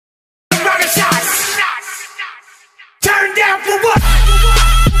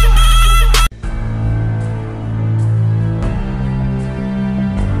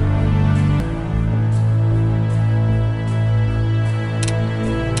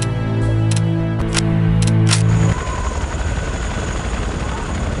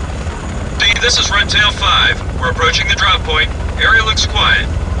This is Redtail 5. We're approaching the drop point. Area looks quiet.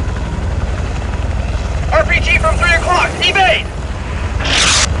 RPG from 3 o'clock. Evade!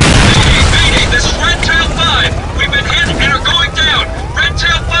 Mayday! This is Redtail 5! We've been hit and are going down!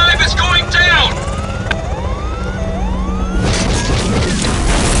 Redtail 5 is going down!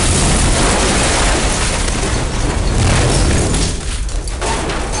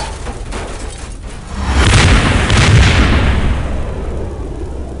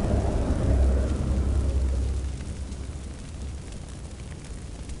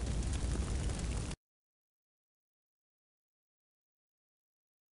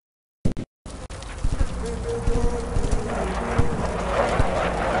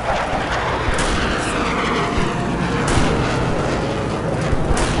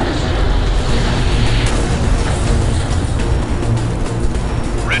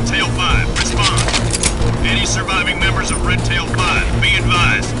 Redtail 5, respond. Any surviving members of Redtail 5, be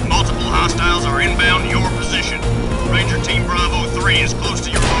advised, multiple hostiles are inbound your position. Ranger Team Bravo 3 is close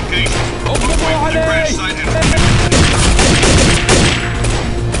to your location. Wait for the crash site and...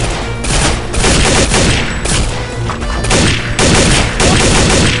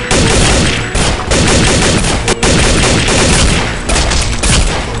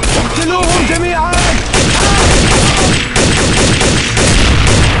 اقتلوهم جميعا!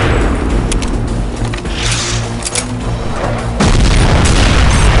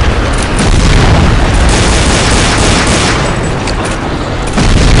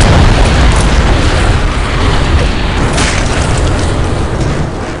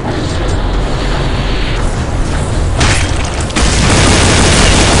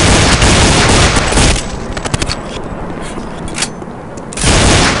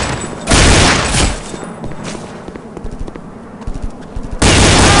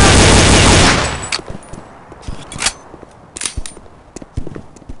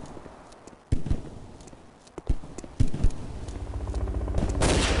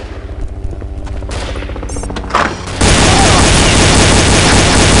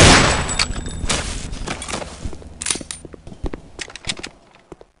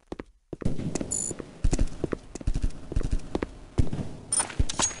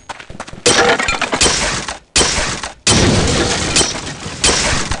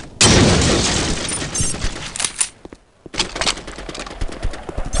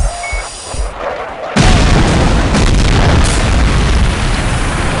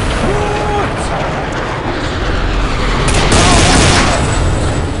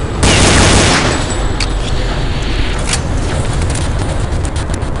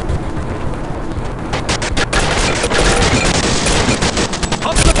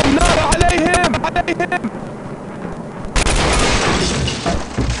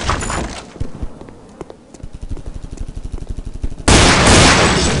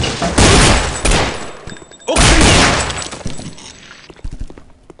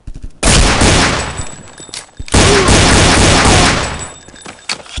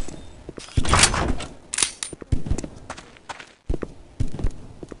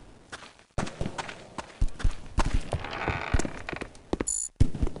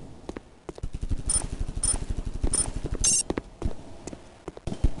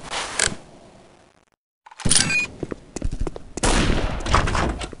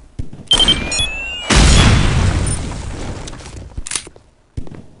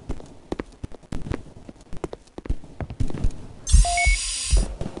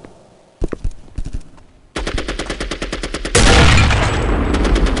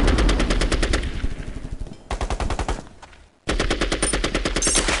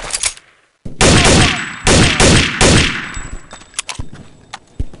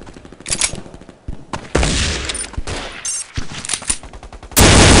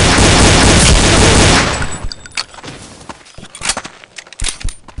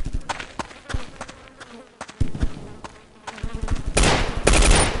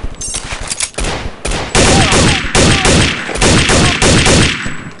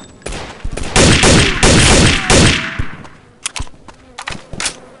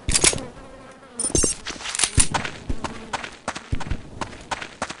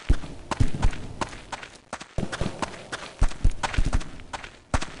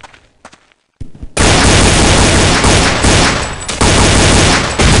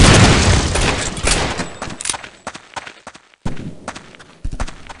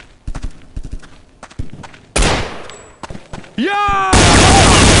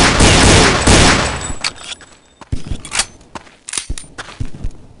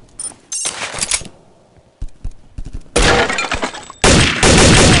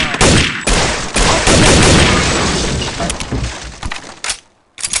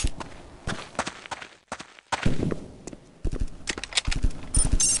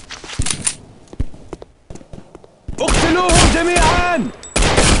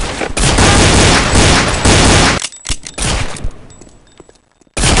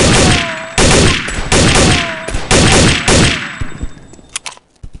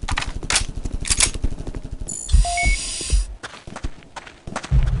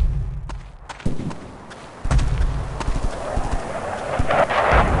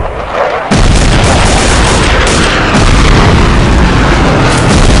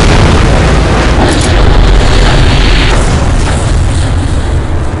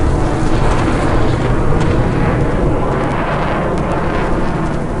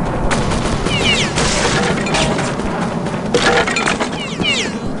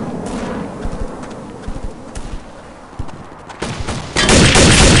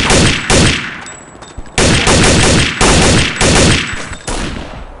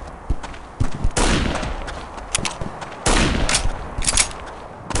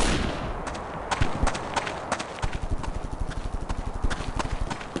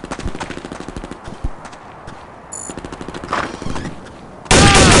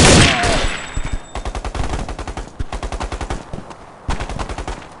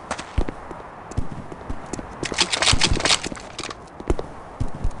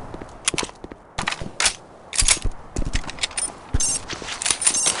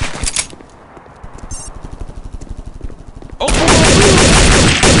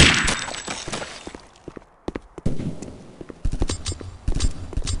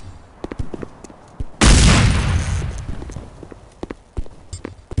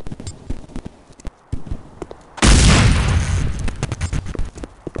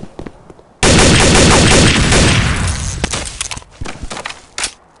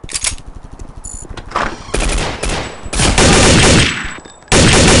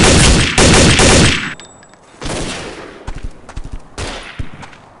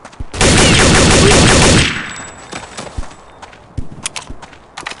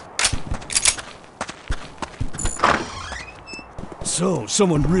 So,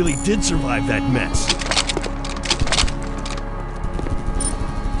 someone really did survive that mess.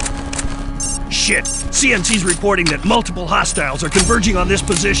 Shit! CNC's reporting that multiple hostiles are converging on this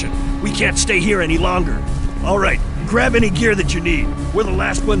position. We can't stay here any longer. Alright, grab any gear that you need. We're the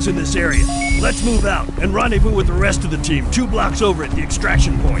last ones in this area. Let's move out and rendezvous with the rest of the team 2 blocks over at the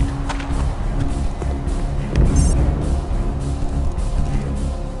extraction point.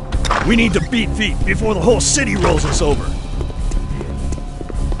 We need to beat feet before the whole city rolls us over.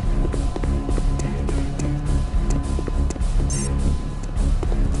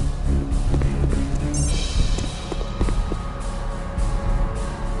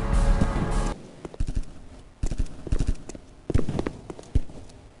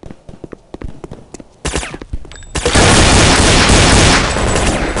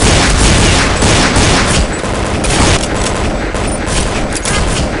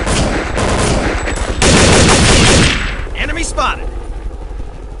 Spotted.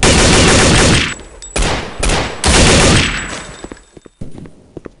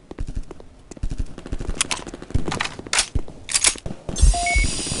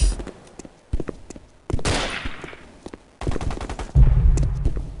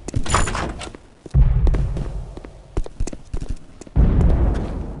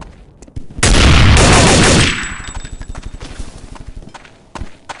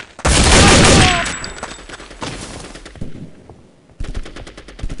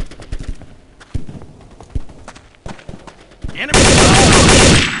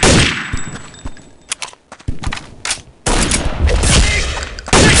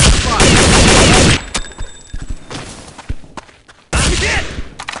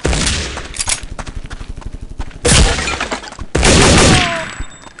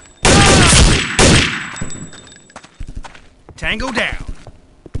 Tango down.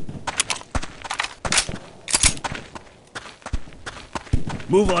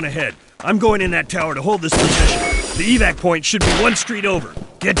 Move on ahead. I'm going in that tower to hold this position. The evac point should be 1 street over.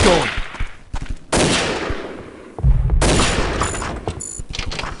 Get going.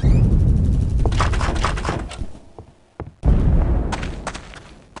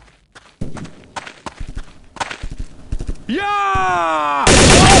 Yeah!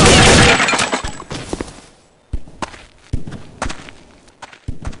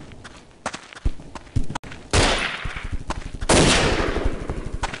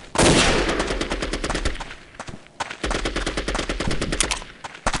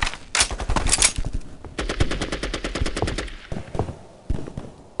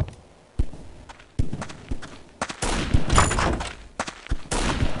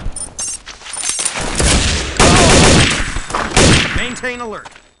 Maintain alert.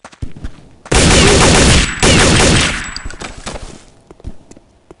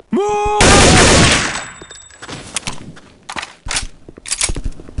 Move!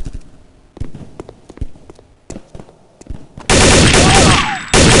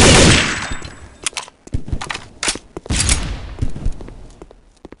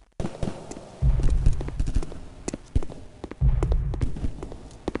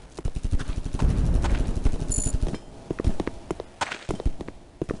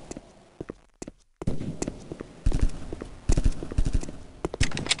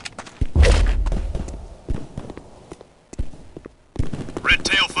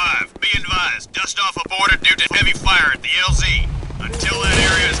 Dust off aborted due to heavy fire at the LZ. Until that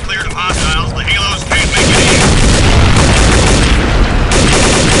area is cleared of hostiles, the Halos can't make it in.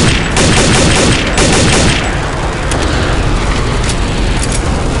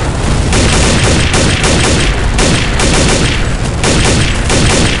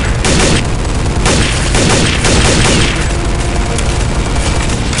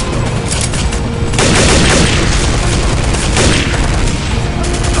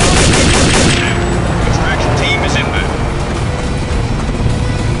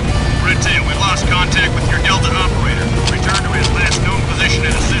 Contact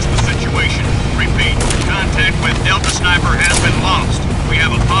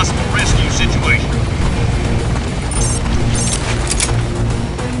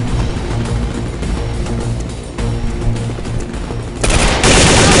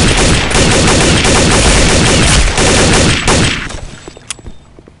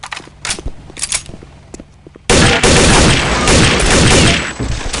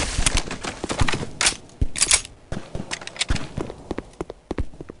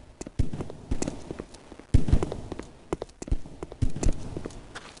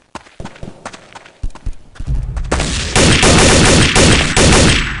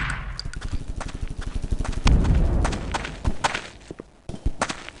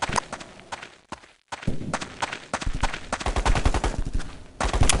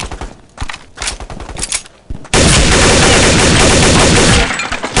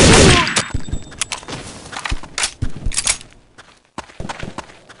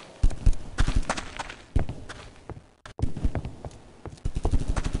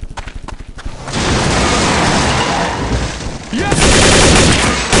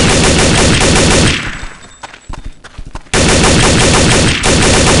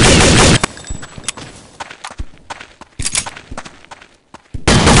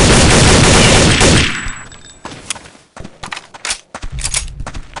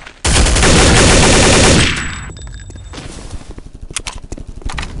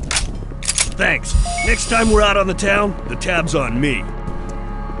Thanks. Next time we're out on the town, the tab's on me.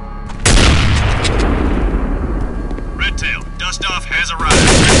 Redtail, Dustoff has arrived.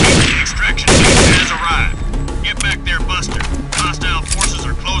 Repeat, the extraction team has arrived. Get back there, Buster. Hostile forces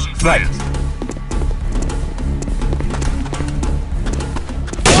are closing fast.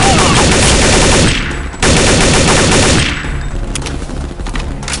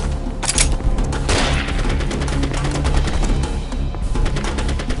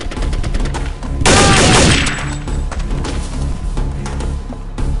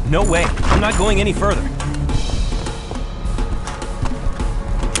 No way. I'm not going any further.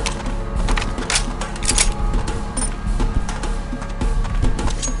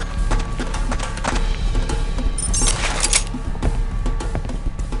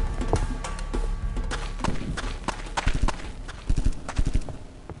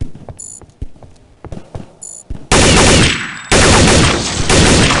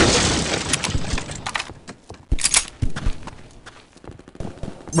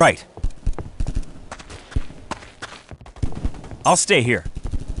 Right. I'll stay here.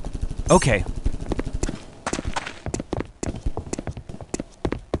 Okay.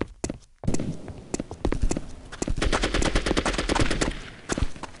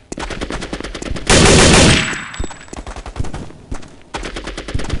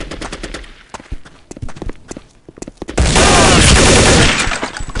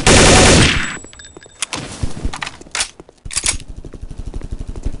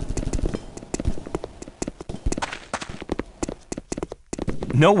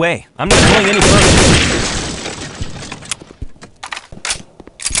 No way. I'm not going any further.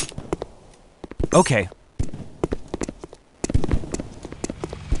 Okay.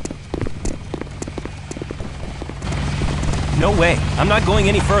 No way. I'm not going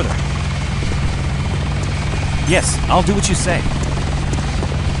any further. Yes, I'll do what you say.